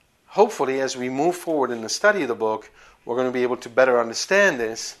 Hopefully, as we move forward in the study of the book, we're going to be able to better understand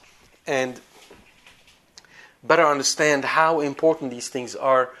this and better understand how important these things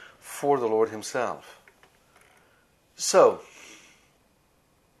are for the Lord Himself. So,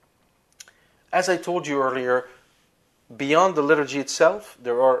 as I told you earlier, beyond the liturgy itself,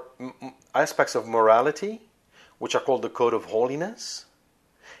 there are aspects of morality, which are called the Code of Holiness.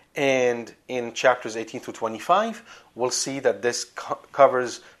 And in chapters 18 to 25, we'll see that this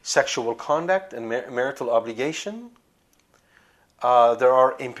covers sexual conduct and marital obligation. There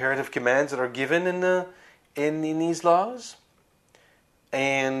are imperative commands that are given in these laws.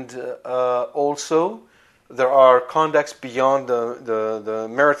 And also, there are conducts beyond the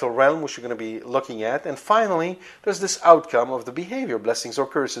marital realm, which we're going to be looking at. And finally, there's this outcome of the behavior, blessings or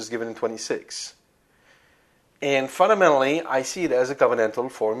curses, given in 26. And fundamentally, I see it as a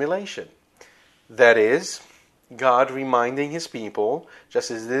covenantal formulation. That is, God reminding His people, just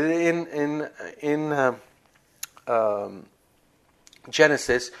as He did in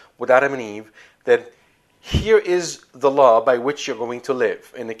Genesis with Adam and Eve, that here is the law by which you're going to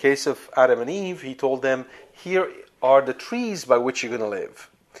live. In the case of Adam and Eve, He told them, here are the trees by which you're going to live.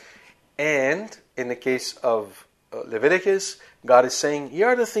 And in the case of Leviticus, God is saying, here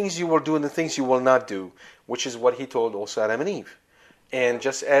are the things you will do and the things you will not do, which is what He told also Adam and Eve. And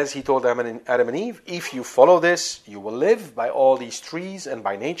just as He told Adam and Eve, if you follow this, you will live by all these trees and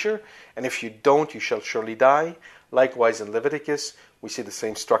by nature, and if you don't, you shall surely die. Likewise in Leviticus, we see the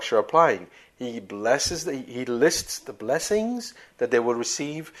same structure applying. He lists the blessings that they will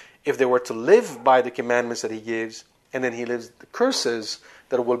receive if they were to live by the commandments that He gives, and then He lists the curses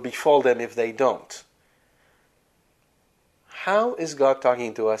that will befall them if they don't. How is God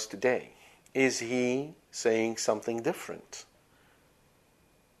talking to us today? Is He saying something different?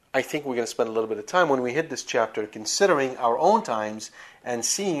 I think we're going to spend a little bit of time when we hit this chapter considering our own times and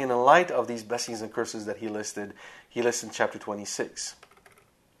seeing in the light of these blessings and curses that he listed in chapter 26.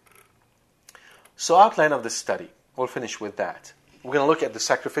 So outline of the study. We'll finish with that. We're going to look at the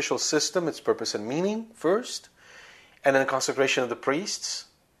sacrificial system, its purpose and meaning first, and then the consecration of the priests,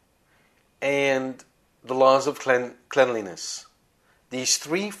 and the laws of cleanliness. These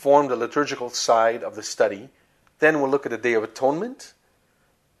three form the liturgical side of the study. Then we'll look at the Day of Atonement,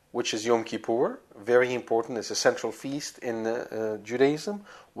 which is Yom Kippur, very important. It's a central feast in Judaism.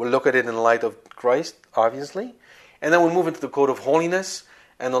 We'll look at it in the light of Christ, obviously. And then we'll move into the Code of Holiness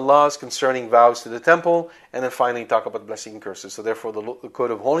and the laws concerning vows to the temple, and then finally talk about blessing and curses. So therefore, the Code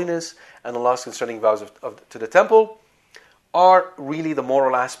of Holiness and the laws concerning vows to the temple are really the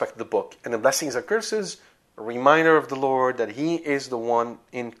moral aspect of the book. And the blessings and curses, a reminder of the Lord that He is the one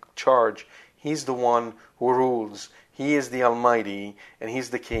in charge. He's the one who rules. He is the Almighty, and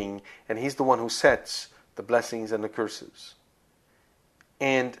He's the King, and He's the one who sets the blessings and the curses.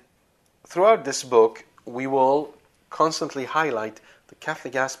 And throughout this book, we will constantly highlight the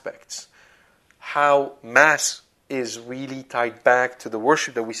Catholic aspects, how Mass is really tied back to the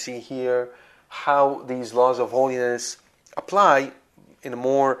worship that we see here, how these laws of holiness apply in a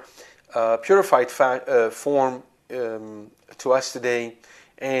more purified form to us today,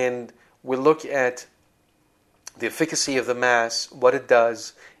 and we'll look at the efficacy of the Mass, what it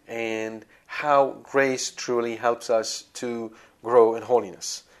does, and how grace truly helps us to grow in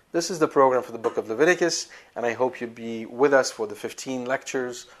holiness. This is the program for the Book of Leviticus, and I hope you'll be with us for the 15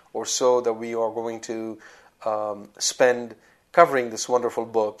 lectures or so that we are going to spend covering this wonderful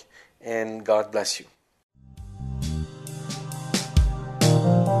book, and God bless you.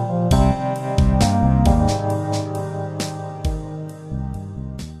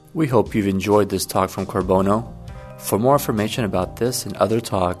 We hope you've enjoyed this talk from Corbono. For more information about this and other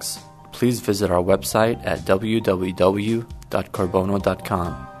talks, please visit our website at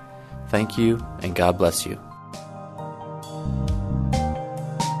www.corbono.com. Thank you, and God bless you.